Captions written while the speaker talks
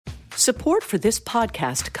Support for this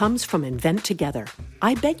podcast comes from Invent Together.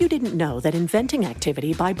 I bet you didn't know that inventing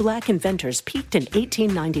activity by Black inventors peaked in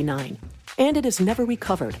 1899, and it has never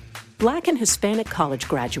recovered. Black and Hispanic college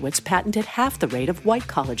graduates patented half the rate of white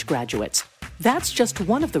college graduates. That's just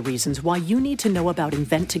one of the reasons why you need to know about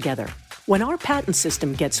Invent Together. When our patent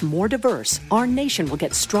system gets more diverse, our nation will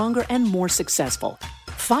get stronger and more successful.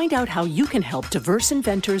 Find out how you can help diverse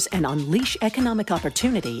inventors and unleash economic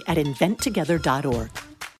opportunity at inventtogether.org.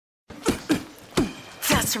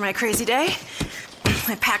 After my crazy day,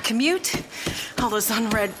 my packed commute, all those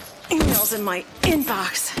unread emails in my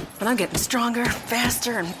inbox. But I'm getting stronger,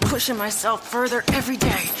 faster, and pushing myself further every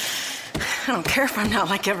day. I don't care if I'm not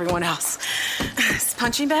like everyone else. This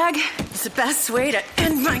punching bag is the best way to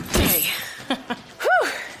end my day. Whew.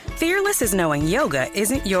 Fearless is knowing yoga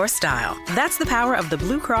isn't your style. That's the power of the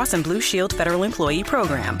Blue Cross and Blue Shield Federal Employee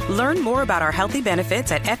Program. Learn more about our healthy benefits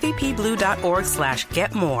at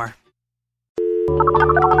fepblue.org/getmore.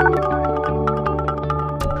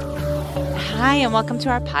 Hi, and welcome to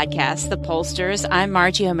our podcast, The Pollsters. I'm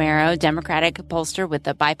Margie Homero, Democratic pollster with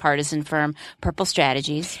the bipartisan firm Purple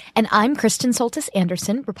Strategies. And I'm Kristen Soltis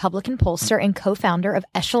Anderson, Republican pollster and co-founder of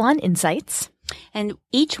Echelon Insights. And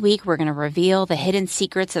each week, we're going to reveal the hidden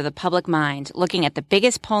secrets of the public mind, looking at the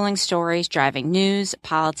biggest polling stories driving news,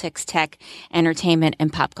 politics, tech, entertainment,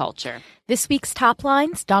 and pop culture. This week's top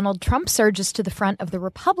lines, Donald Trump surges to the front of the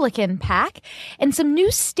Republican pack, and some new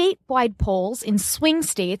statewide polls in swing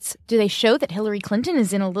states. Do they show that Hillary Clinton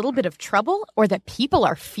is in a little bit of trouble or that people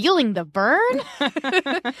are feeling the burn?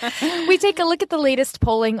 We take a look at the latest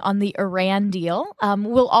polling on the Iran deal.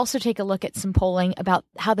 We'll also take a look at some polling about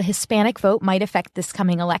how the Hispanic vote might affect this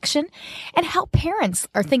coming election and how parents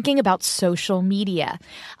are thinking about social media.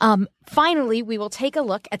 Finally, we will take a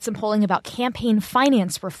look at some polling about campaign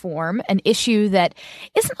finance reform, an issue that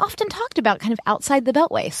isn't often talked about kind of outside the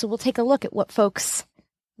Beltway. So we'll take a look at what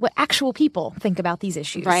actual people think about these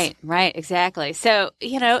issues. Right, exactly. So,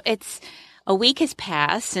 it's a week has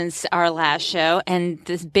passed since our last show, and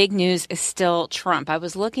this big news is still Trump. I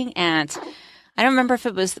was looking at, I don't remember if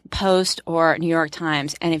it was Post or New York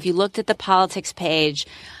Times, and if you looked at the politics page,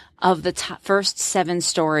 of the first 7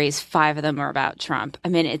 stories, 5 of them are about Trump. I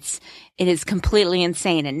mean, it is completely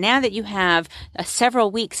insane. And now that you have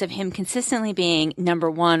several weeks of him consistently being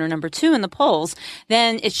number 1 or number 2 in the polls,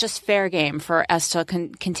 then it's just fair game for us to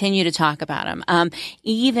continue to talk about him.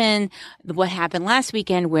 Even what happened last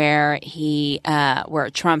weekend where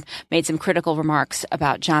where Trump made some critical remarks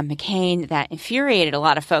about John McCain that infuriated a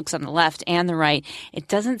lot of folks on the left and the right. It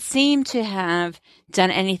doesn't seem to have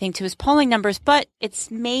done anything to his polling numbers, but it's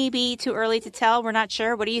maybe too early to tell. We're not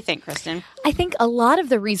sure. What do you think, Kristen? I think a lot of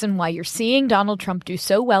the reason why you're seeing Donald Trump do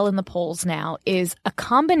so well in the polls now is a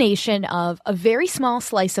combination of a very small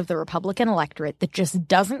slice of the Republican electorate that just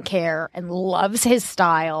doesn't care and loves his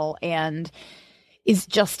style and is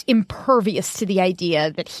just impervious to the idea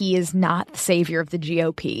that he is not the savior of the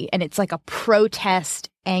GOP. And it's like a protest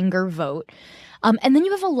anger vote. And then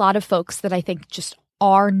you have a lot of folks that I think just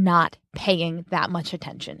are not paying that much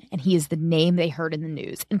attention. And he is the name they heard in the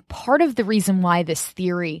news. And part of the reason why I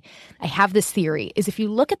have this theory, is if you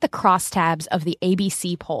look at the crosstabs of the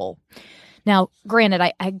ABC poll. Now, granted,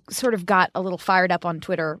 I sort of got a little fired up on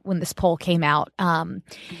Twitter when this poll came out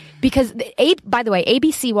because, by the way,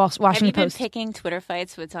 ABC Washington Post. Have you been picking Twitter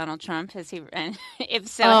fights with Donald Trump? Has he, and if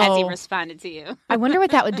so, has he responded to you? I wonder what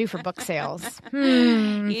that would do for book sales.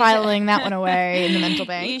 Filing that one away in the mental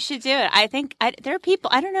bank. You should do it. I think there are people.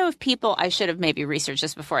 I don't know if people. I should have maybe researched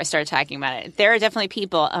this before I started talking about it. There are definitely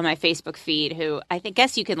people on my Facebook feed who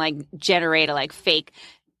guess you can generate a fake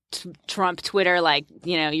Trump Twitter,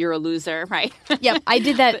 you're a loser, right? Yep, I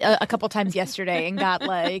did that a couple times yesterday and got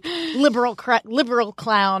liberal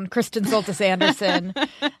clown Kristen Soltis Anderson.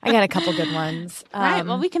 I got a couple good ones. Right.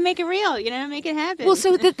 Well, we can make it real. Make it happen. Well,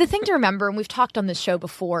 so the thing to remember, and we've talked on this show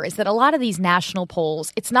before, is that a lot of these national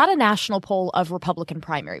polls, it's not a national poll of Republican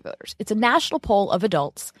primary voters. It's a national poll of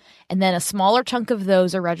adults, and then a smaller chunk of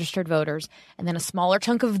those are registered voters, and then a smaller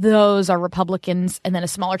chunk of those are Republicans, and then a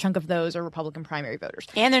smaller chunk of those are Republican primary voters.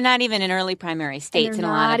 And they're not even in early primary states in a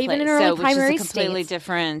lot of places, which is a completely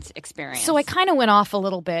different experience. So I kind of went off a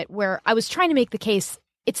little bit where I was trying to make the case.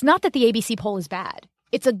 It's not that the ABC poll is bad.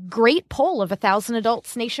 It's a great poll of 1,000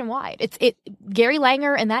 adults nationwide. Gary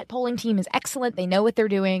Langer and that polling team is excellent. They know what they're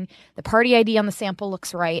doing. The party ID on the sample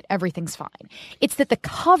looks right. Everything's fine. It's that the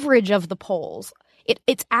coverage of the polls,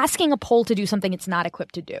 it's asking a poll to do something it's not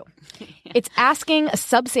equipped to do. It's asking a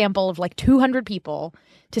subsample of 200 people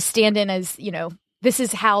to stand in as, this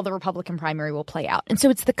is how the Republican primary will play out. And so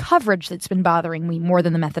it's the coverage that's been bothering me more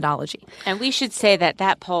than the methodology. And we should say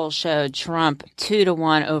that poll showed Trump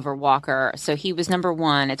 2-1 over Walker. So he was number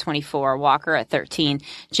 1 at 24, Walker at 13,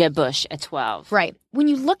 Jeb Bush at 12. Right. When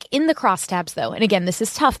you look in the crosstabs, though, and again, this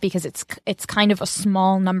is tough because it's kind of a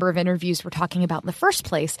small number of interviews we're talking about in the first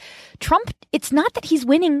place. Trump, it's not that he's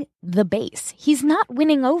winning the base. He's not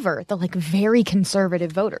winning over the very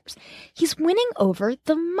conservative voters. He's winning over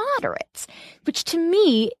the moderates, which to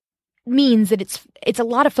me means that it's a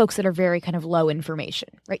lot of folks that are very kind of low information,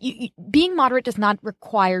 right? Being moderate does not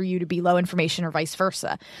require you to be low information or vice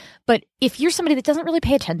versa. But if you're somebody that doesn't really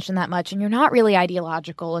pay attention that much and you're not really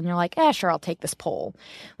ideological and you're like, sure, I'll take this poll.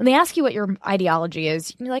 When they ask you what your ideology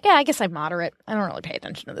is, you're like, I guess I'm moderate. I don't really pay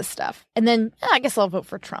attention to this stuff. And then I guess I'll vote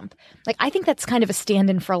for Trump. I think that's kind of a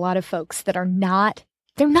stand-in for a lot of folks that are not.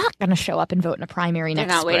 They're not going to show up and vote in a primary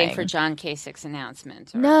next spring. They're not waiting for John Kasich's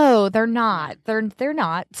announcement. No, they're not. They're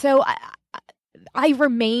not. So I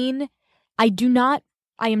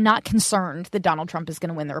am not concerned that Donald Trump is going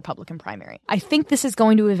to win the Republican primary. I think this is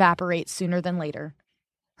going to evaporate sooner than later.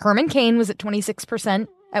 Herman Cain was at 26%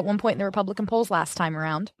 at one point in the Republican polls last time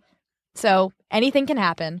around. So anything can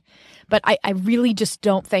happen. But I really just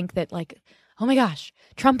don't think that oh my gosh,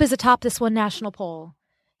 Trump is atop this one national poll.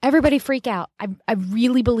 Everybody freak out. I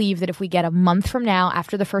really believe that if we get a month from now,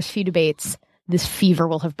 after the first few debates, this fever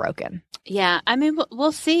will have broken. Yeah, I mean,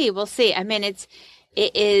 we'll see. We'll see. I mean,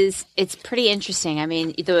 it's pretty interesting. I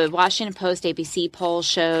mean, the Washington Post ABC poll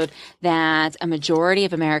showed that a majority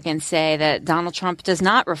of Americans say that Donald Trump does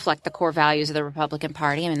not reflect the core values of the Republican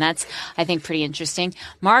Party. I mean, that's, I think, pretty interesting.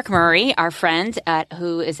 Mark Murray, our friend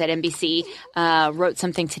who is at NBC, wrote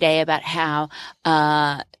something today about how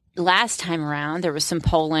last time around, there was some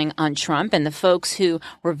polling on Trump, and the folks who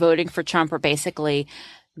were voting for Trump were basically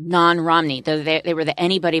non-Romney. They were the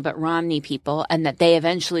anybody but Romney people, and that they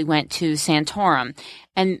eventually went to Santorum.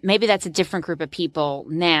 And maybe that's a different group of people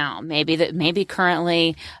now. Maybe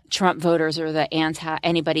currently Trump voters are the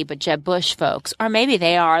anybody but Jeb Bush folks, or maybe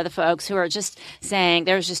they are the folks who are just saying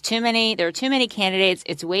there are too many candidates.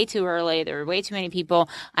 It's way too early. There are way too many people.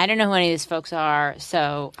 I don't know who any of these folks are,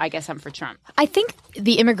 so I guess I'm for Trump. I think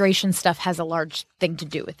the immigration stuff has a large thing to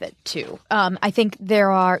do with it too. I think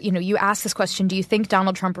there are, you ask this question: do you think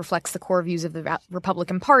Donald Trump reflects the core views of the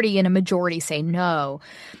Republican Party? And a majority say no.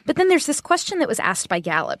 But then there's this question that was asked by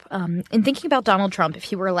Gallup. In thinking about Donald Trump, if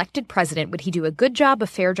he were elected president, would he do a good job, a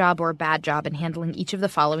fair job, or a bad job in handling each of the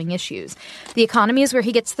following issues? The economy is where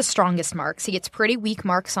he gets the strongest marks. He gets pretty weak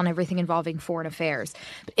marks on everything involving foreign affairs.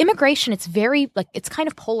 But immigration, it's very, it's kind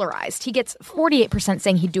of polarized. He gets 48%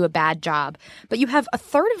 saying he'd do a bad job, but you have a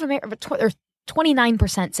third of America, or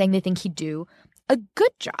 29% saying they think he'd do a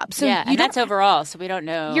good job. So yeah, and that's overall, so we don't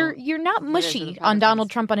know. You're not mushy on Donald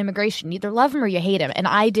Trump on immigration. You either love him or you hate him. And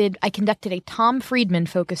I conducted a Tom Friedman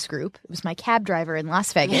focus group. It was my cab driver in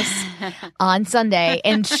Las Vegas on Sunday.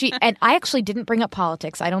 And I actually didn't bring up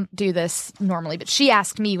politics. I don't do this normally. But she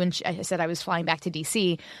asked me when I said I was flying back to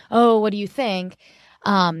D.C., oh, what do you think?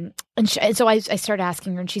 And so I started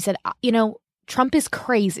asking her, and she said, Trump is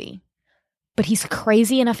crazy, but he's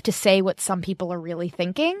crazy enough to say what some people are really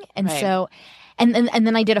thinking. And right. So and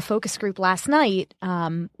then I did a focus group last night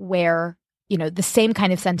where, the same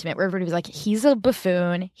kind of sentiment where everybody was like, he's a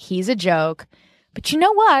buffoon, he's a joke. But you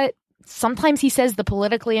know what? Sometimes he says the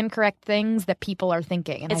politically incorrect things that people are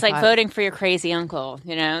thinking. And it's like voting for your crazy uncle,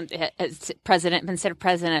 as president instead of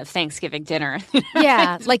president of Thanksgiving dinner.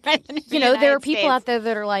 Yeah. There are people out there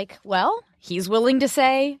that are like, well, he's willing to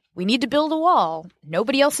say we need to build a wall.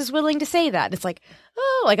 Nobody else is willing to say that. It's like,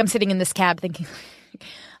 I'm sitting in this cab thinking,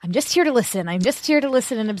 I'm just here to listen. I'm just here to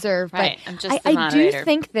listen and observe. Right. But I'm just the I moderator. do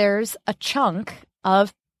think there's a chunk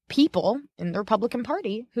of people in the Republican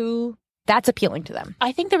Party who that's appealing to them.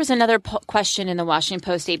 I think there was another question in the Washington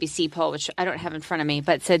Post ABC poll, which I don't have in front of me,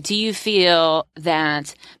 but said, do you feel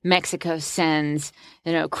that Mexico sends,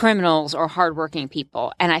 criminals or hardworking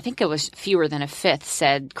people? And I think it was fewer than a fifth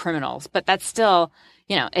said criminals, but that's still,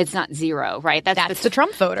 it's not zero, right? That's the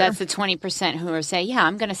Trump voter. That's the 20% who are saying, yeah,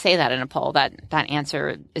 I'm going to say that in a poll. That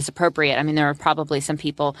answer is appropriate. I mean, there are probably some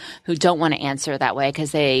people who don't want to answer that way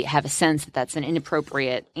because they have a sense that that's an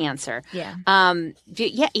inappropriate answer. Yeah. I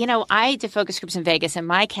did focus groups in Vegas, and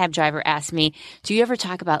my cab driver asked me, do you ever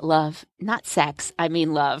talk about love? Not sex. I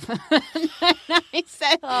mean love. I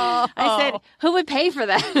said, who would pay for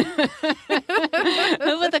that?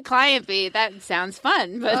 Who would the client be? That sounds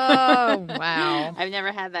fun. But wow. I've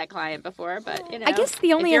never had that client before, but I guess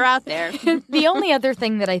the only if you're out there. The only other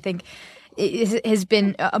thing that I think has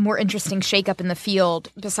been a more interesting shakeup in the field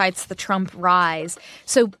besides the Trump rise.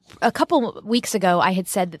 So a couple weeks ago, I had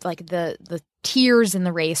said that the tiers in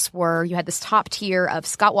the race were you had this top tier of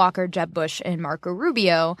Scott Walker, Jeb Bush, and Marco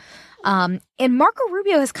Rubio. And Marco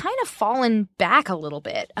Rubio has kind of fallen back a little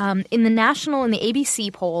bit. In the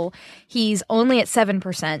ABC poll, he's only at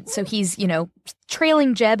 7%. So he's,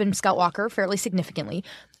 trailing Jeb and Scott Walker fairly significantly.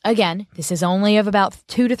 Again, this is only of about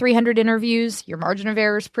 200 to 300 interviews. Your margin of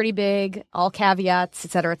error is pretty big, all caveats,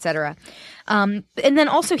 et cetera, et cetera. And then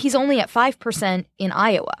also he's only at 5% in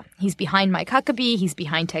Iowa. He's behind Mike Huckabee. He's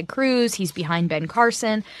behind Ted Cruz. He's behind Ben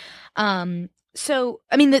Carson. So,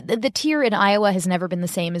 I mean, the tier in Iowa has never been the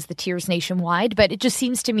same as the tiers nationwide, but it just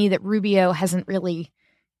seems to me that Rubio hasn't really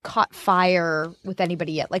caught fire with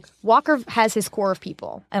anybody yet. Like, Walker has his core of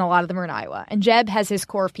people, and a lot of them are in Iowa, and Jeb has his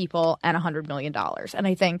core of people and $100 million. And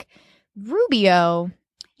I think Rubio...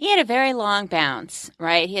 He had a very long bounce,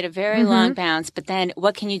 right? He had a very long bounce, but then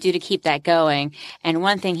what can you do to keep that going? And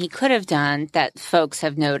one thing he could have done that folks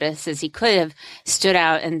have noticed is he could have stood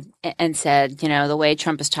out and said, the way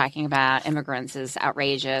Trump is talking about immigrants is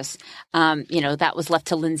outrageous. That was left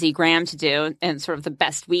to Lindsey Graham to do, and sort of the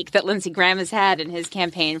best week that Lindsey Graham has had in his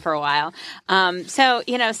campaign for a while. So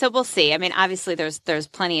we'll see. I mean, obviously there's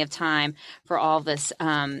plenty of time for all this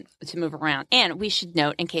to move around. And we should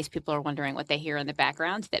note, in case people are wondering what they hear in the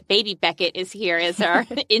background, that Baby Beckett is here as our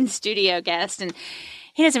in-studio guest. And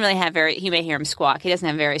he doesn't really have you may hear him squawk. He doesn't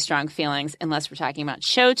have very strong feelings unless we're talking about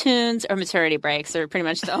show tunes or maternity breaks. They're pretty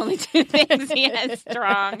much the only two things he has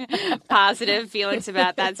strong, positive feelings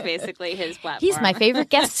about. That's basically his platform. He's my favorite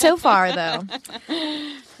guest so far, though.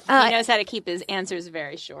 He knows how to keep his answers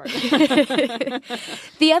very short.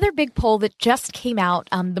 The other big poll that just came out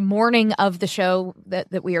the morning of the show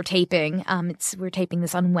that we are taping, we're taping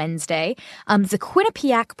this on Wednesday, it's a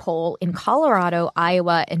Quinnipiac poll in Colorado,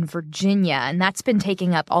 Iowa, and Virginia. And that's been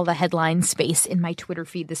taking up all the headline space in my Twitter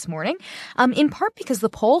feed this morning, in part because the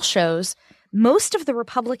poll shows most of the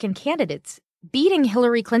Republican candidates beating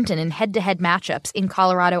Hillary Clinton in head-to-head matchups in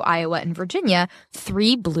Colorado, Iowa, and Virginia,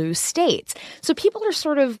 3 blue states. So people are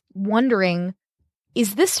sort of wondering,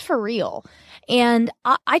 is this for real? And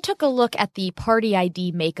I took a look at the party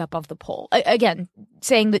ID makeup of the poll. Again,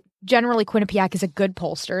 saying that generally Quinnipiac is a good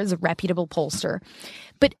pollster, is a reputable pollster.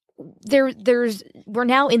 But we're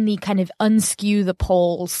now in the kind of unskew the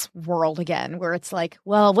polls world again, where it's like,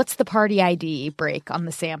 well, what's the party ID break on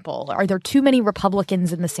the sample? Are there too many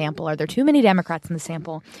Republicans in the sample? Are there too many Democrats in the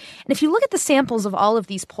sample? And if you look at the samples of all of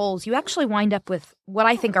these polls, you actually wind up with what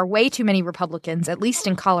I think are way too many Republicans, at least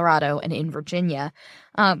in Colorado and in Virginia,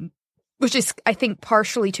 which is, I think,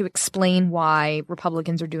 partially to explain why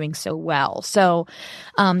Republicans are doing so well. So,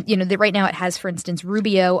 right now it has, for instance,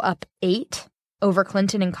 Rubio up 8 over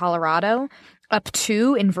Clinton in Colorado, up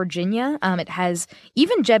 2 in Virginia. It has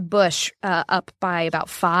even Jeb Bush up by about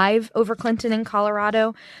 5 over Clinton in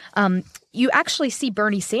Colorado. You actually see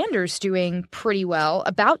Bernie Sanders doing pretty well,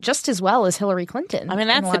 about just as well as Hillary Clinton. I mean,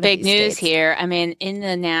 that's the big news here. I mean, in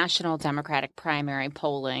the national Democratic primary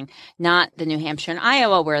polling, not the New Hampshire and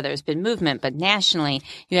Iowa where there's been movement, but nationally,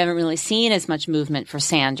 you haven't really seen as much movement for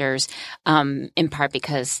Sanders, in part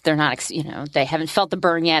because they're not, they haven't felt the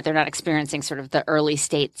burn yet. They're not experiencing sort of the early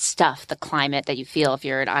state stuff, the climate that you feel if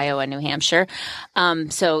you're in Iowa and New Hampshire.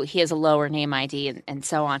 So he has a lower name ID and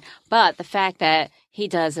so on. But the fact that he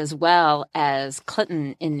does as well as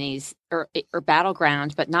Clinton in these or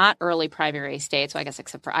battleground, but not early primary states, well, I guess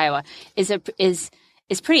except for Iowa, is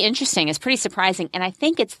pretty interesting. It's pretty surprising. And I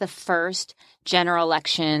think it's the first general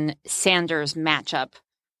election Sanders matchup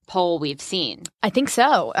poll we've seen. I think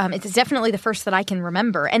so. It's definitely the first that I can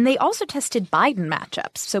remember. And they also tested Biden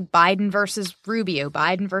matchups. So Biden versus Rubio,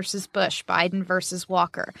 Biden versus Bush, Biden versus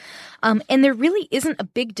Walker. And there really isn't a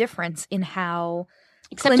big difference in how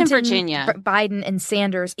Except Clinton, in Virginia. Biden and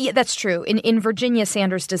Sanders. Yeah, that's true. In Virginia,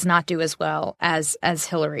 Sanders does not do as well as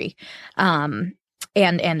Hillary. And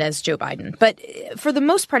as Joe Biden. But for the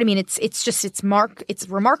most part, I mean, it's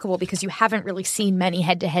remarkable because you haven't really seen many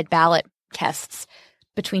head-to-head ballot tests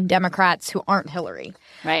between Democrats who aren't Hillary.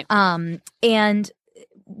 Right. And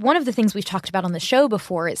one of the things we've talked about on the show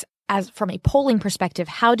before is, as from a polling perspective,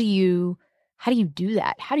 how do you do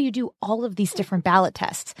that? How do you do all of these different ballot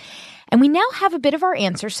tests? And we now have a bit of our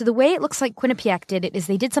answer. So the way it looks like Quinnipiac did it is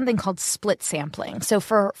they did something called split sampling. So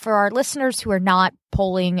for our listeners who are not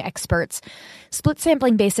polling experts, split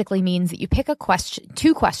sampling basically means that you pick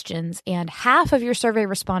two questions, and half of your survey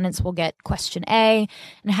respondents will get question A,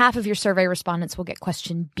 and half of your survey respondents will get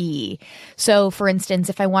question B. So for instance,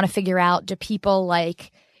 if I want to figure out, do people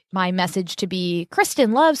like my message to be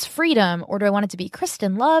Kristen loves freedom, or do I want it to be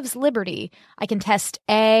Kristen loves liberty? I can test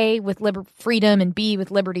A with freedom and B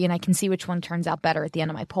with liberty, and I can see which one turns out better at the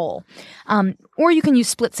end of my poll. Or you can use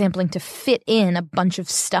split sampling to fit in a bunch of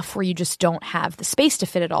stuff where you just don't have the space to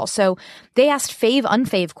fit it all. So they asked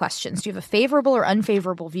unfave questions. Do you have a favorable or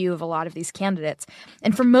unfavorable view of a lot of these candidates?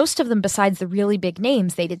 And for most of them, besides the really big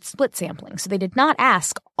names, they did split sampling. So they did not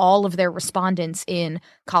ask all of their respondents in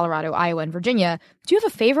Colorado, Iowa, and Virginia, do you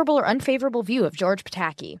have a favorable or unfavorable view of George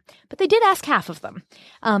Pataki? But they did ask half of them.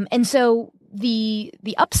 And so the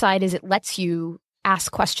upside is it lets you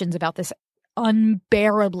ask questions about this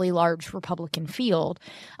unbearably large Republican field.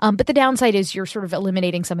 But the downside is you're sort of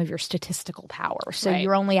eliminating some of your statistical power. So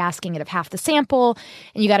You're only asking it of half the sample,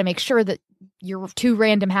 and you got to make sure that your two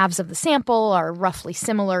random halves of the sample are roughly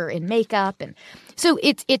similar in makeup. And so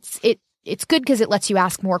it's good because it lets you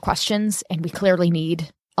ask more questions, and we clearly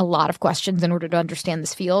need a lot of questions in order to understand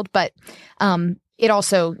this field. But it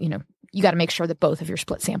also, you got to make sure that both of your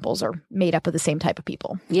split samples are made up of the same type of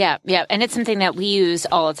people. Yeah. And it's something that we use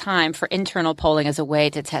all the time for internal polling as a way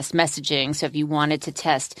to test messaging. So if you wanted to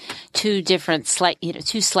test two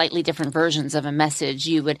slightly different versions of a message,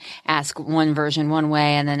 you would ask one version one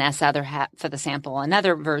way and then ask the other half for the sample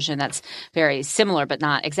another version that's very similar but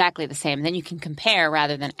not exactly the same. And then you can compare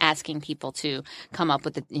rather than asking people to come up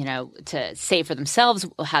with to say for themselves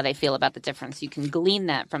how they feel about the difference. You can glean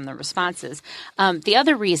that from the responses. The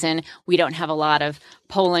other reason we don't have a lot of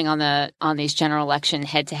polling on these general election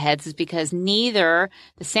head-to-heads is because neither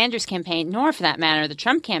the Sanders campaign nor, for that matter, the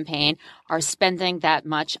Trump campaign are spending that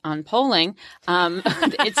much on polling.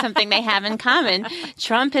 It's something they have in common.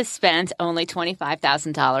 Trump has spent only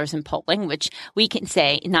 $25,000 in polling, which we can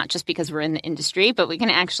say, not just because we're in the industry, but we can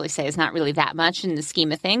actually say is not really that much in the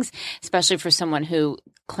scheme of things, especially for someone who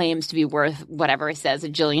claims to be worth whatever he says,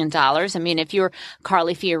 $1 jillion. I mean, if you're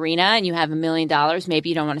Carly Fiorina and you have $1 million, maybe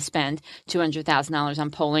you don't want to spend $200,000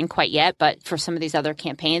 on polling quite yet. But for some of these other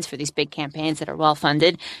campaigns, for these big campaigns that are well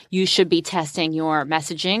funded, you should be testing your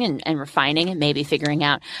messaging and refining and maybe figuring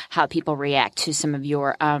out how people react to some of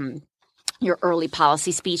your early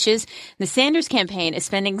policy speeches. The Sanders campaign is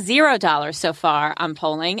spending $0 so far on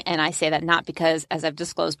polling. And I say that not because, as I've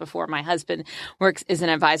disclosed before, my husband is an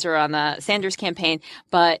advisor on the Sanders campaign,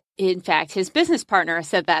 but in fact, his business partner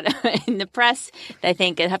said that in the press, I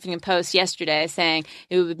think at Huffington Post yesterday, saying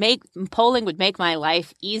polling would make my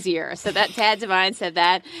life easier. So that Tad Devine said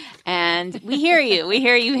that. And we hear you. We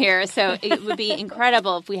hear you here. So it would be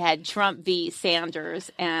incredible if we had Trump v.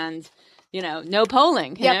 Sanders and no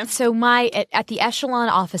polling. Yep. So at the Echelon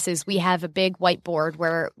offices, we have a big whiteboard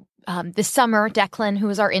where this summer, Declan, who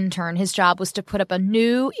was our intern, his job was to put up a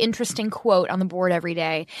new interesting quote on the board every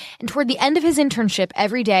day. And toward the end of his internship,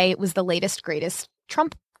 every day it was the latest, greatest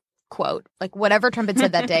Trump quote. Like whatever Trump had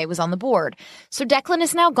said that day was on the board. So Declan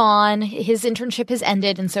is now gone. His internship has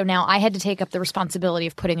ended. And so now I had to take up the responsibility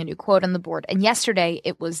of putting a new quote on the board. And yesterday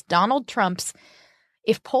it was Donald Trump's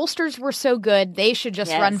 "If pollsters were so good, they should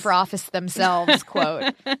just run for office themselves"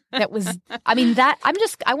 quote. That was, I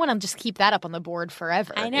want to just keep that up on the board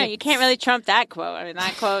forever. I know. You can't really trump that quote. I mean,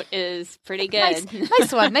 that quote is pretty good.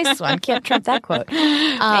 Nice one. Can't trump that quote.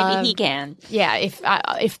 Maybe he can. Yeah.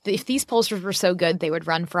 If these pollsters were so good, they would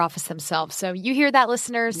run for office themselves. So you hear that,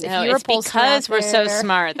 listeners? No, if you're it's a pollster because we're so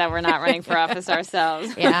smart that we're not running for office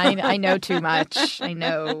ourselves. Yeah, I know too much. I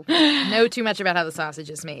know too much about how the sausage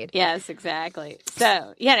is made. Yes, exactly.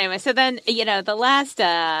 So anyway, so then, the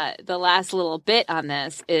last little bit on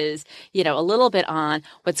this is, a little bit on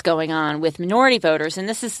what's going on with minority voters. And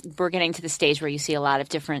we're getting to the stage where you see a lot of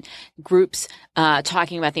different groups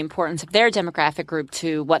talking about the importance of their demographic group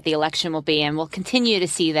to what the election will be. And we'll continue to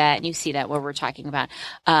see that. And you see that where we're talking about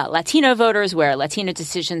Latino voters, where Latino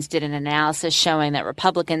Decisions did an analysis showing that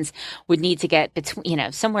Republicans would need to get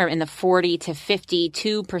between, somewhere in the 40 to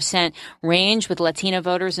 52% range with Latino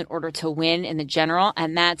voters in order to win in the general.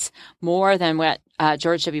 And that's more than what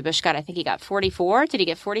George W. Bush got. I think he got 44. Did he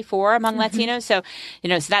get 44 among Latinos? So,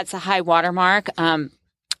 so that's a high watermark.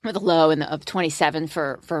 With a low of 27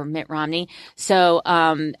 for Mitt Romney. So,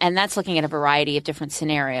 and that's looking at a variety of different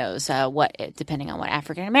scenarios, depending on what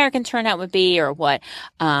African American turnout would be or what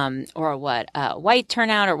white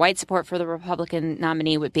turnout or white support for the Republican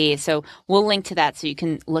nominee would be. So we'll link to that so you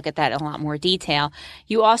can look at that in a lot more detail.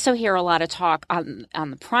 You also hear a lot of talk on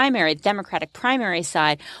the Democratic primary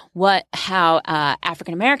side, how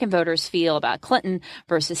African American voters feel about Clinton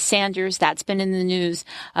versus Sanders. That's been in the news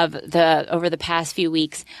over the past few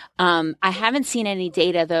weeks. I haven't seen any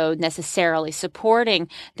data, though, necessarily supporting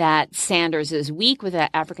that Sanders is weak with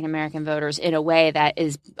African-American voters in a way that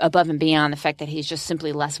is above and beyond the fact that he's just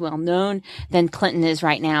simply less well-known than Clinton is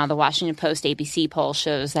right now. The Washington Post ABC poll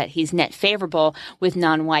shows that he's net favorable with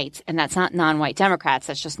non-whites, and that's not non-white Democrats.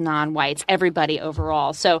 That's just non-whites, everybody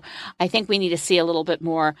overall. So I think we need to see a little bit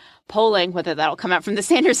more polling, whether that'll come out from the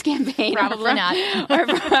Sanders campaign Probably not.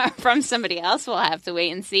 or from somebody else. We'll have to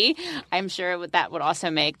wait and see. I'm sure that would also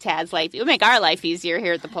make Tad's life, it would make our life easier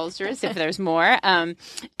here at the pollsters if there's more.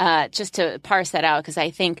 Just to parse that out, because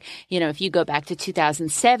I think, if you go back to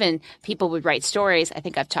 2007, people would write stories. I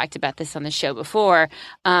think I've talked about this on the show before,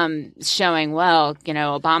 showing,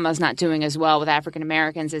 Obama's not doing as well with African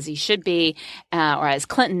Americans as he should be, or as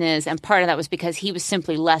Clinton is. And part of that was because he was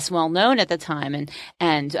simply less well known at the time.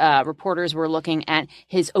 And reporters were looking at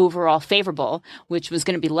his overall favorable, which was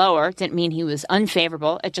going to be lower. Didn't mean he was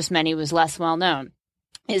unfavorable. It just meant he was less well known.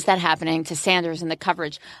 Is that happening to Sanders in the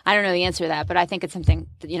coverage? I don't know the answer to that, but I think it's something,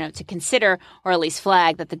 to consider, or at least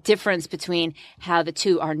flag, that the difference between how the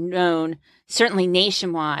two are known, certainly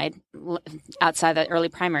nationwide, outside the early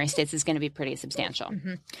primary states, is going to be pretty substantial.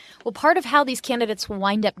 Mm-hmm. Well, part of how these candidates will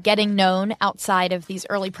wind up getting known outside of these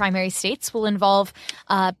early primary states will involve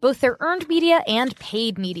both their earned media and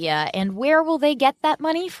paid media. And where will they get that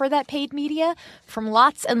money for that paid media? From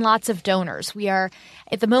lots and lots of donors. We are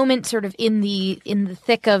at the moment sort of in the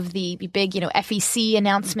thick of the big, FEC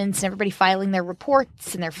announcements and everybody filing their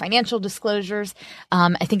reports and their financial disclosures.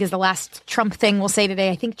 I think is the last Trump thing we'll say today.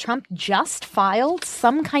 I think Trump just filed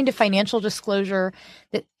some kind of financial disclosure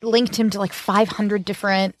that linked him to like 500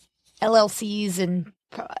 different LLCs and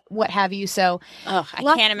what have you. So I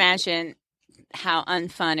can't imagine how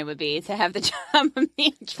unfun it would be to have the job of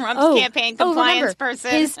being Trump's campaign compliance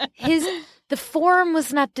person. The form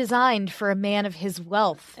was not designed for a man of his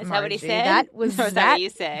wealth. Is that what he said? Or is that what you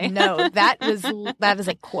say? No, that is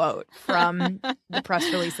a quote from the press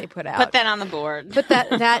release they put out. Put that on the board. But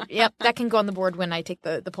that can go on the board when I take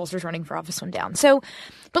the pollsters running for office one down. So,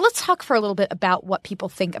 but let's talk for a little bit about what people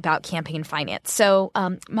think about campaign finance. So,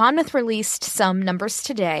 Monmouth released some numbers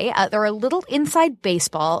today. They're a little inside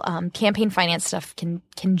baseball. Campaign finance stuff can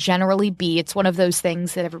generally be. It's one of those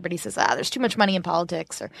things that everybody says, there's too much money in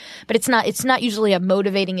politics, but it's not. It's not usually a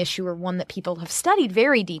motivating issue or one that people have studied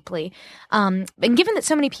very deeply. And given that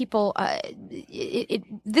so many people,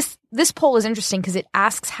 this poll is interesting because it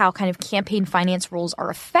asks how kind of campaign finance rules are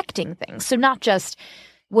affecting things. So not just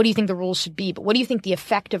what do you think the rules should be, but what do you think the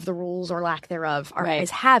effect of the rules or lack thereof is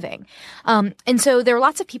having? And so there are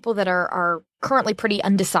lots of people that are currently pretty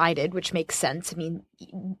undecided, which makes sense. I mean,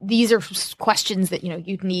 these are questions that,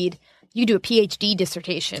 you'd need. You do a PhD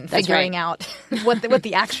dissertation figuring out what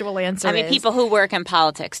the actual answer is. I mean, people who work in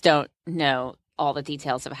politics don't know all the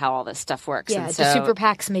details of how all this stuff works. Yeah, do super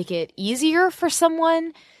PACs make it easier for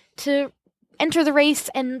someone to enter the race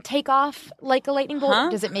and take off like a lightning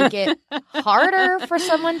bolt? Does it make it harder for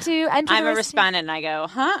someone to enter I'm the race? I'm a respondent and I go,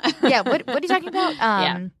 Yeah, what are you talking about?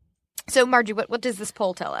 Yeah. So, Margie, what does this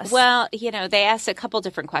poll tell us? Well, they asked a couple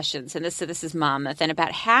different questions, and this is Monmouth, and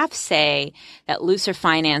about half say that looser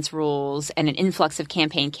finance rules and an influx of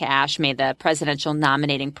campaign cash made the presidential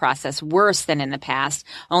nominating process worse than in the past.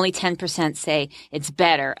 Only 10% say it's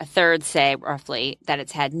better. A third say, roughly, that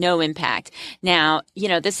it's had no impact. Now,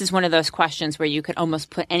 this is one of those questions where you could almost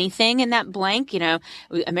put anything in that blank.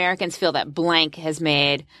 Americans feel that blank has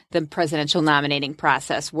made the presidential nominating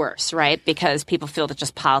process worse, right? Because people feel that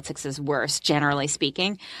just politics is worse, generally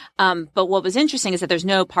speaking. But what was interesting is that there's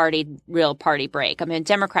no real party break. I mean,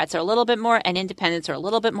 Democrats are a little bit more and independents are a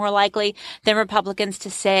little bit more likely than Republicans to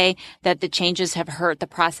say that the changes have hurt the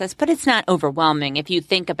process, but it's not overwhelming. If you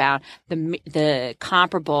think about the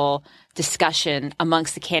comparable discussion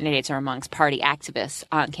amongst the candidates or amongst party activists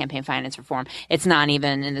on campaign finance reform, it's not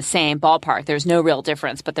even in the same ballpark. There's no real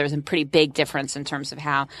difference, but there's a pretty big difference in terms of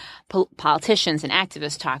how politicians and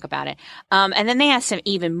activists talk about it. And then they asked some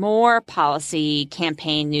even more policy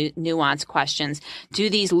campaign nuance questions. Do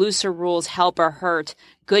these looser rules help or hurt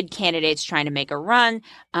good candidates trying to make a run?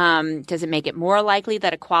 Does it make it more likely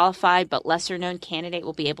that a qualified but lesser known candidate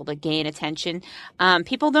will be able to gain attention?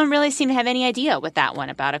 People don't really seem to have any idea with that one.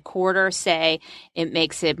 About a quarter say it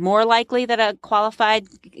makes it more likely that a qualified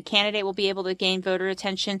candidate will be able to gain voter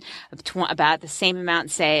attention. About the same amount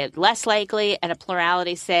say less likely, and a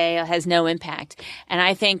plurality say has no impact. And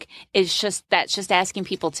I think that's just asking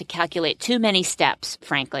people to calculate too many steps,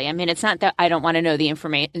 frankly. I mean, it's not that I don't want to know the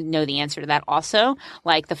answer to that also.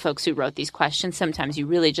 Like the folks who wrote these questions, sometimes you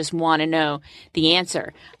really just want to know the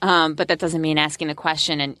answer. But that doesn't mean asking a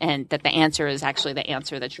question and that the answer is actually the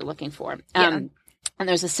answer that you're looking for. And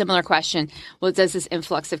there's a similar question. Well, does this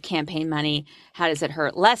influx of campaign money, how does it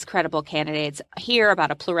hurt less credible candidates? Here, about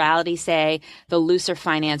a plurality say the looser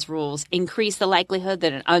finance rules increase the likelihood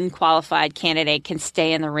that an unqualified candidate can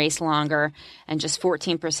stay in the race longer, and just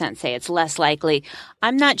 14% say it's less likely.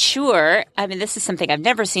 I'm not sure. I mean, this is something I've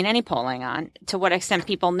never seen any polling on. To what extent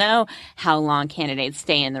people know how long candidates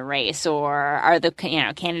stay in the race, or are the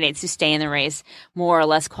candidates who stay in the race more or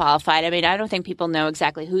less qualified? I mean, I don't think people know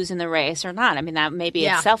exactly who's in the race or not. I mean, that maybe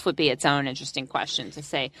itself would be its own interesting question to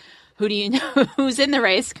say, who do you know who's in the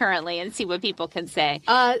race currently, and see what people can say.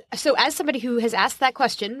 So as somebody who has asked that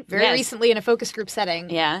question very recently in a focus group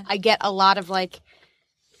setting, I get a lot of like,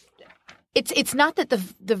 it's not that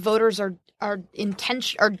the voters are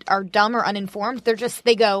dumb or uninformed.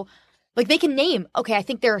 They go, like, they can name, okay, I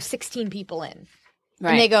think there are 16 people in.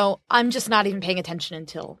 Right. And they go, I'm just not even paying attention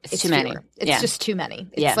until it's too fewer. many. It's just too many.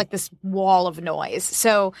 It's like this wall of noise.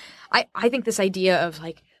 So I think this idea of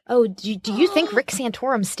like, oh, do you think Rick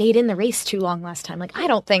Santorum stayed in the race too long last time? Like, I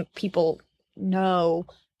don't think people know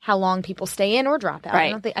how long people stay in or drop out.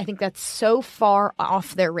 Right. I think that's so far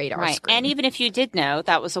off their radar screen. And even if you did know,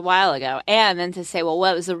 that was a while ago. And then to say, well,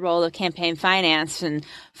 what was the role of campaign finance and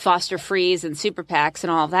Foster Freeze and super PACs and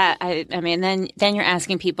all of that? I mean, then you're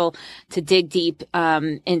asking people to dig deep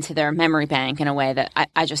into their memory bank in a way that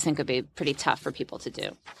I just think would be pretty tough for people to do.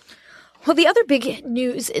 Well, the other big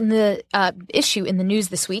news in the issue in the news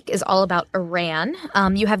this week is all about Iran.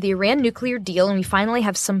 You have the Iran nuclear deal, and we finally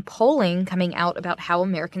have some polling coming out about how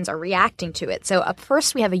Americans are reacting to it. So up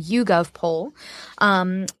first, we have a YouGov poll,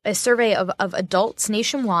 a survey of adults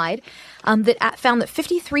nationwide that found that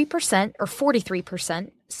 53% or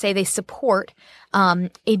 43% say they support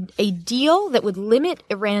a deal that would limit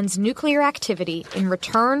Iran's nuclear activity in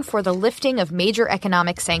return for the lifting of major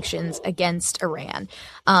economic sanctions against Iran.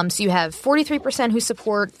 So you have 43% who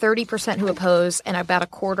support, 30% who oppose, and about a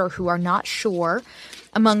quarter who are not sure.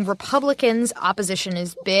 Among Republicans, opposition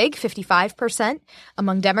is big, 55%.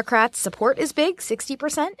 Among Democrats, support is big,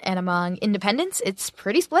 60%. And among independents, it's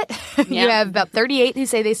pretty split. You have about 38 who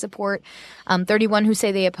say they support, 31 who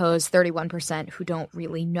say they oppose, 31% who don't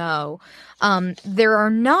really know. There are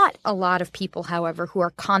not a lot of people, however, who are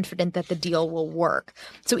confident that the deal will work.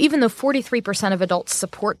 So even though 43% of adults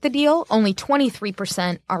support the deal, only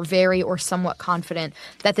 23% are very or somewhat confident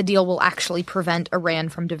that the deal will actually prevent Iran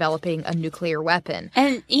from developing a nuclear weapon.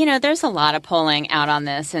 And, there's a lot of polling out on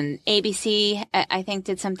this. And ABC, I think,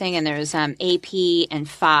 did something. And there's AP and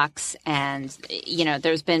Fox. And,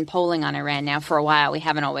 there's been polling on Iran now for a while. We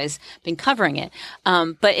haven't always been covering it.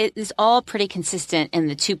 But it is all pretty consistent in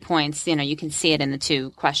the 2 points. You can see it in the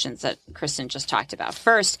 2 questions that Kristen just talked about.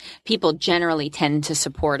 First, people generally tend to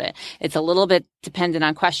support it. It's a little bit dependent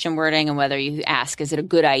on question wording and whether you ask, is it a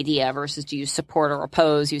good idea versus do you support or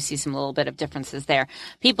oppose? You see some little bit of differences there.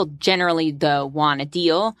 People generally, though, want a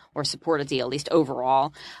deal or support a deal, at least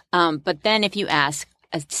overall. But then if you ask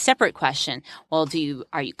a separate question, well,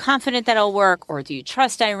 are you confident that it'll work, or do you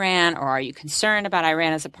trust Iran, or are you concerned about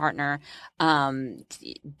Iran as a partner? Then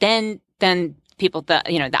people,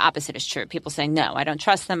 the opposite is true. People say, no, I don't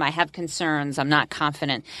trust them. I have concerns. I'm not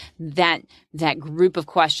confident. That group of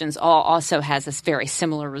questions also has this very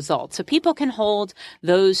similar result. So people can hold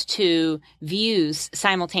those 2 views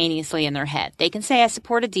simultaneously in their head. They can say, I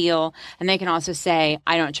support a deal, and they can also say,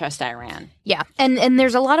 I don't trust Iran. Yeah. And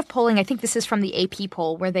there's a lot of polling. I think this is from the AP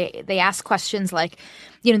poll where they ask questions like,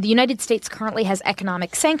 the United States currently has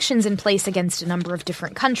economic sanctions in place against a number of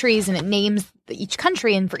different countries, and it names each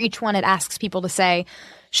country. And for each one, it asks people to say,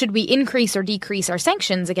 should we increase or decrease our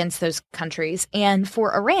sanctions against those countries? And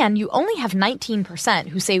for Iran, you only have 19%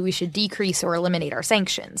 who say we should decrease or eliminate our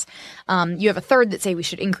sanctions. You have a third that say we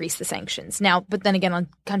should increase the sanctions. Now, but then again, on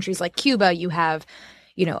countries like Cuba, you have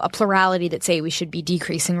a plurality that say we should be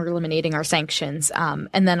decreasing or eliminating our sanctions.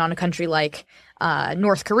 And then on a country like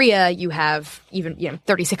North Korea, you have even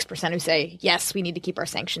 36% who say, yes, we need to keep our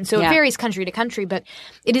sanctions. So it varies country to country. But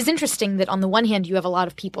it is interesting that on the one hand, you have a lot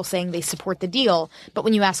of people saying they support the deal. But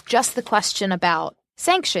when you ask just the question about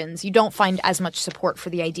sanctions, you don't find as much support for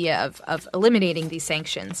the idea of eliminating these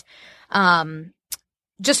sanctions.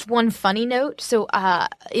 Just one funny note. So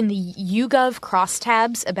in the YouGov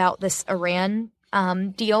crosstabs about this Iran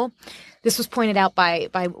deal, this was pointed out by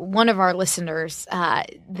one of our listeners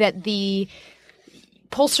that the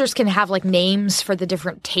pollsters can have like names for the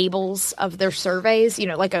different tables of their surveys,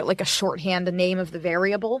 like a shorthand, a name of the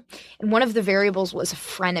variable. And one of the variables was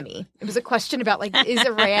frenemy. It was a question about like, is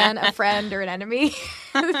Iran a friend or an enemy?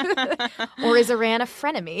 Or is Iran a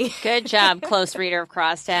frenemy? Good job, close reader of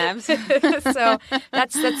crosstabs. So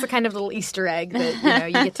that's the kind of little Easter egg that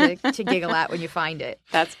you get to giggle at when you find it.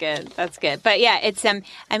 That's good. That's good. But yeah, it's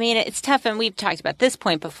it's tough, and we've talked about this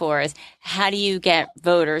point before, is how do you get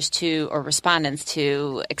voters to, or respondents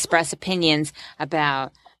to, express opinions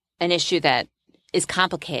about an issue that is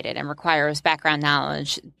complicated and requires background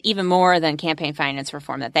knowledge, even more than campaign finance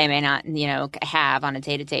reform that they may not, have on a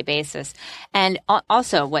day-to-day basis. And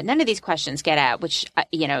also what none of these questions get at, which,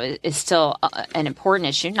 is still an important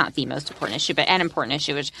issue, not the most important issue, but an important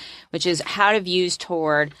issue, which is how do views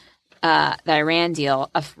toward the Iran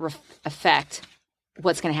deal affect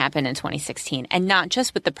what's going to happen in 2016, and not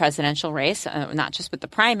just with the presidential race, not just with the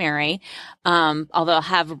primary, although it'll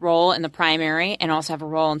have a role in the primary and also have a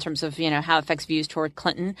role in terms of, how it affects views toward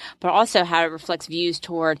Clinton, but also how it reflects views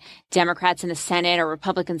toward Democrats in the Senate or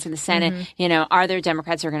Republicans in the Senate. Mm-hmm. Are there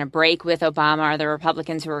Democrats who are going to break with Obama? Are there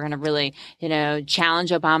Republicans who are going to really, challenge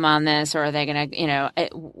Obama on this? Or are they going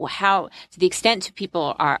to, how, to the extent to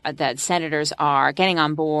people that senators are getting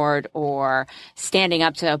on board or standing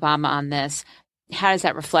up to Obama on this, how does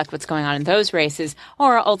that reflect what's going on in those races?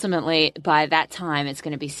 Or ultimately, by that time, it's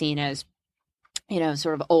going to be seen as,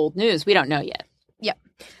 sort of old news. We don't know yet. Yep.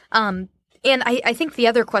 And I think the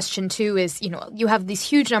other question, too, is, you have these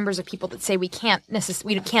huge numbers of people that say we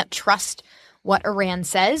can't trust what Iran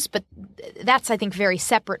says, but that's, I think, very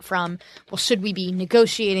separate from, well, should we be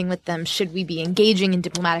negotiating with them? Should we be engaging in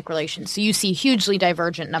diplomatic relations? So you see hugely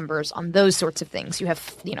divergent numbers on those sorts of things. You have,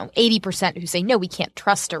 80% who say, no, we can't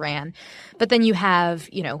trust Iran. But then you have,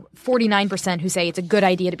 49% who say it's a good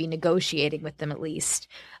idea to be negotiating with them at least.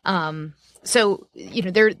 So,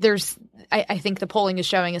 there's I think the polling is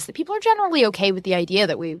showing us that people are generally okay with the idea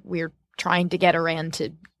that we're trying to get Iran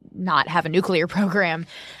to not have a nuclear program,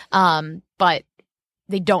 but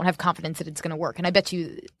they don't have confidence that it's going to work. And I bet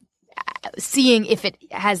you seeing if it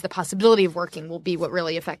has the possibility of working will be what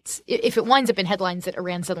really affects – if it winds up in headlines that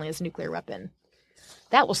Iran suddenly has a nuclear weapon,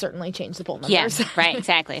 that will certainly change the poll numbers. Yeah, right,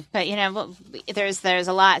 exactly. But, there's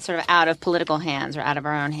a lot sort of out of political hands or out of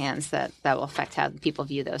our own hands that will affect how people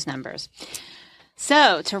view those numbers.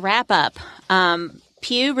 So to wrap up,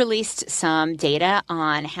 Pew released some data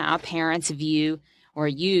on how parents view or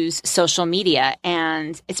use social media.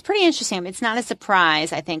 And it's pretty interesting. I mean, it's not a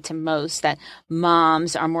surprise, I think, to most that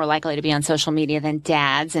moms are more likely to be on social media than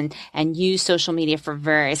dads and use social media for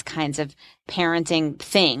various kinds of parenting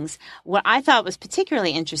things. What I thought was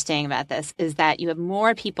particularly interesting about this is that you have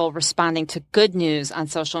more people responding to good news on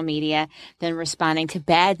social media than responding to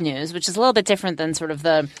bad news, which is a little bit different than sort of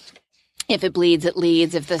the if it bleeds, it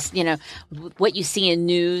leads. If this, what you see in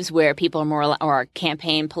news where people are more, or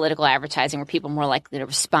campaign political advertising where people are more likely to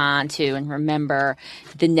respond to and remember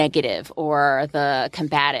the negative or the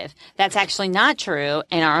combative. That's actually not true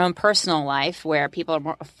in our own personal life where people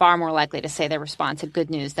are far more likely to say they respond to good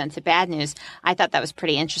news than to bad news. I thought that was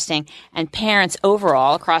pretty interesting. And parents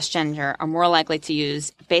overall across gender are more likely to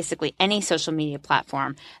use basically any social media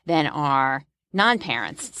platform than are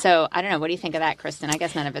non-parents. So I don't know. What do you think of that, Kristen? I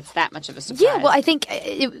guess none of it's that much of a surprise. Yeah, well, I think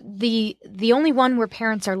the only one where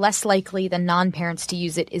parents are less likely than non-parents to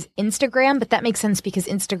use it is Instagram. But that makes sense because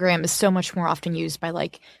Instagram is so much more often used by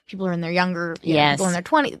like people who are in their younger, people in their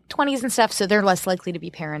 20s and stuff. So they're less likely to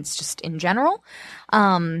be parents just in general.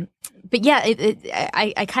 But yeah,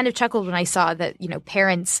 I kind of chuckled when I saw that,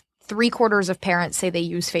 parents, 3/4 of parents say they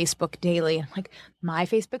use Facebook daily. I'm like, my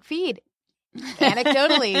Facebook feed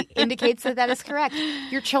anecdotally indicates that is correct.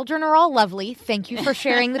 Your children are all lovely. Thank you for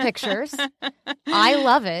sharing the pictures. I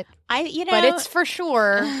love it. But it's for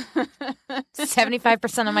sure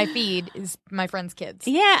 75% of my feed is my friends' kids.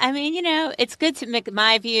 Yeah, I mean, it's good to mix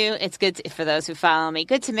my view. It's good for those who follow me.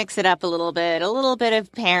 Good to mix it up a little bit of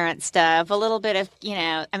parent stuff, a little bit of,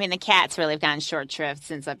 the cats really have gotten short shrift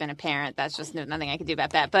since I've been a parent. That's just nothing I can do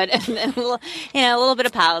about that. But a little bit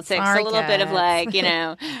of politics, a little bit of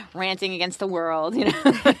ranting against the world, kind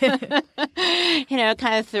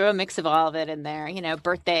of throw a mix of all of it in there,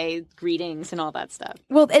 birthday greetings and all that stuff.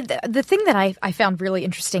 Well, the thing that I found really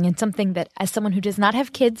interesting and something that as someone who does not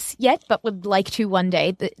have kids yet but would like to one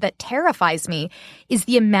day that terrifies me is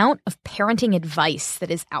the amount of parenting advice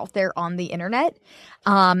that is out there on the internet.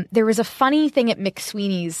 There was a funny thing at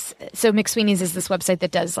McSweeney's. So McSweeney's is this website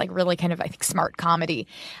that does like really kind of, I think, smart comedy.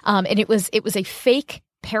 And it was a fake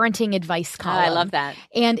parenting advice column. I love that.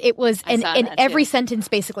 And it was, and every too. sentence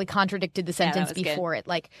basically contradicted the sentence that was before it.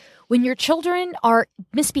 Like, when your children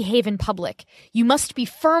misbehave in public, you must be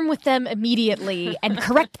firm with them immediately and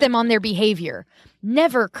correct them on their behavior.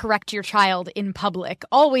 Never correct your child in public.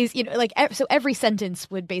 Always, like, so every sentence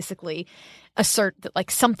would basically assert that,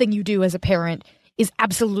 like, something you do as a parent is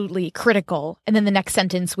absolutely critical. And then the next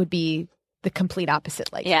sentence would be the complete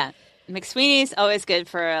opposite. Like, yeah. McSweeney's always good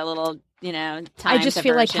for a little, time I just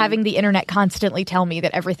feel like diversion. having the internet constantly tell me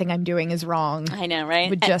that everything I'm doing is wrong. I know, right?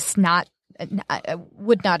 Would just not, I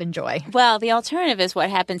would not enjoy. Well, the alternative is what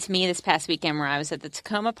happened to me this past weekend where I was at the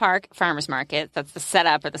Tacoma Park Farmers Market. That's the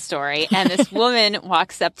setup of the story. And this woman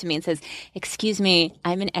walks up to me and says, "Excuse me,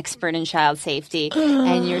 I'm an expert in child safety,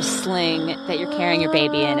 and your sling that you're carrying your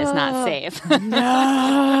baby in is not safe." No.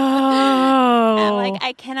 I'm like,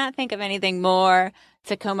 I cannot think of anything more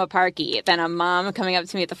Tacoma Parky than a mom coming up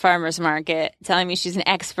to me at the farmer's market telling me she's an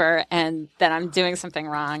expert and that I'm doing something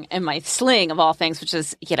wrong. And my sling, of all things, which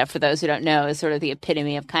is, for those who don't know, is sort of the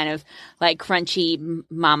epitome of kind of like crunchy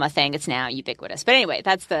mama thing. It's now ubiquitous. But anyway,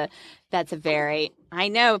 that's a very, I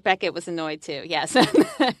know Beckett was annoyed too. Yes.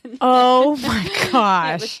 Oh my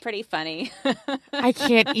gosh. It was pretty funny. I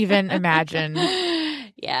can't even imagine.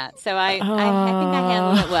 Yeah. So I think I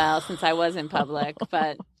handled it well since I was in public,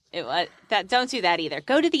 but don't do that either.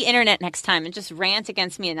 Go to the internet next time and just rant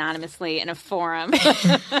against me anonymously in a forum.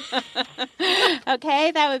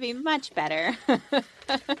 Okay, that would be much better.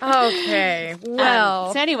 Okay,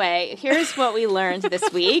 well. So anyway, here's what we learned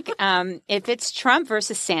this week. If it's Trump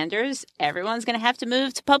versus Sanders, everyone's going to have to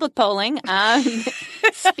move to public polling.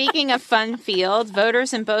 Speaking of fun field,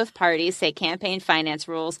 voters in both parties say campaign finance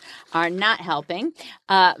rules are not helping.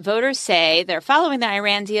 Voters say they're following the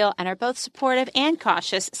Iran deal and are both supportive and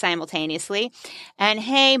cautious simultaneously. And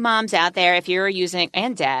hey, moms out there,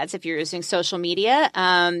 and dads, if you're using social media,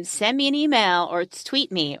 send me an email or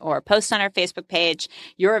tweet me or post on our Facebook page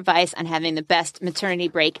your advice on having the best maternity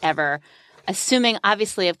break ever. Assuming,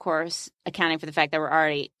 obviously, of course, accounting for the fact that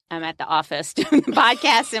I'm at the office doing the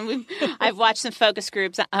podcast, and I've watched some focus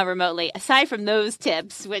groups remotely. Aside from those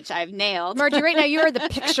tips, which I've nailed. Margie, right now you are the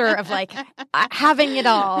picture of like having it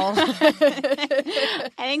all. I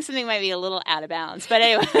think something might be a little out of bounds. But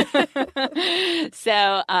anyway,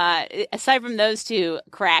 so aside from those two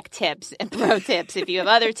crack tips and pro tips, if you have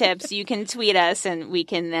other tips, you can tweet us and we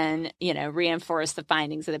can then, reinforce the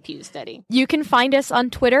findings of the Pew study. You can find us on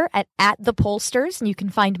Twitter at the Pollsters, and you can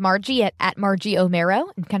find Margie at Margie O'Mero,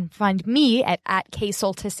 and can find me at K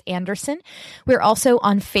Soltis Anderson. We're also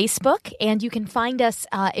on Facebook, and you can find us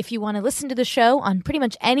if you want to listen to the show on pretty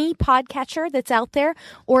much any podcatcher that's out there,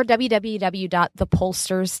 or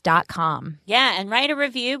www.thepollsters.com. Yeah, and write a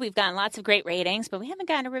review. We've gotten lots of great ratings, but we haven't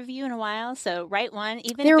gotten a review in a while, so write one.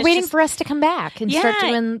 Even they were waiting for us to come back and start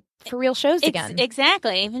doing for real shows again.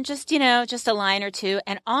 Exactly. Even just a line or two.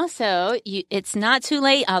 And also, it's not too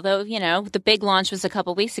late, although, the big launch was a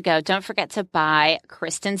couple weeks ago. Don't forget to buy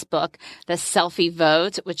Kristen's book, The Selfie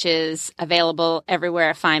Vote, which is available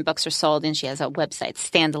everywhere fine books are sold. And she has a website,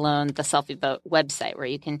 standalone, The Selfie Vote website, where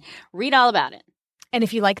you can read all about it. And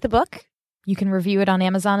if you like the book, you can review it on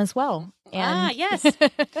Amazon as well. And yes.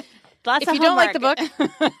 Lots if of you don't like homework. the book,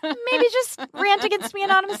 maybe just rant against me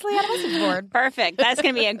anonymously on a message board. Perfect. That's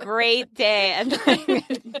going to be a great day at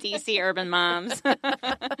DC Urban Moms.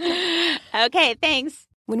 Okay, thanks.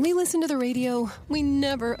 When we listen to the radio, we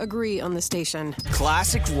never agree on the station.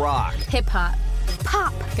 Classic rock. Hip-hop.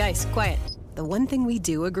 Pop. Guys, quiet. The one thing we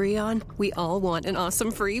do agree on, we all want an awesome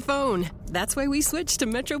free phone. That's why we switched to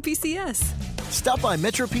Metro PCS. Stop by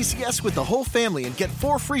Metro PCS with the whole family and get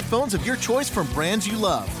 4 free phones of your choice from brands you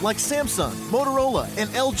love, like Samsung, Motorola, and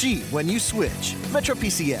LG when you switch. Metro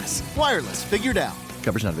PCS. Wireless figured out.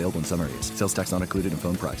 Coverage not available in some areas. Sales tax not included in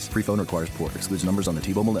phone price. Free phone requires port. Excludes numbers on the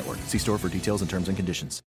T-Mobile network. See store for details and terms and conditions.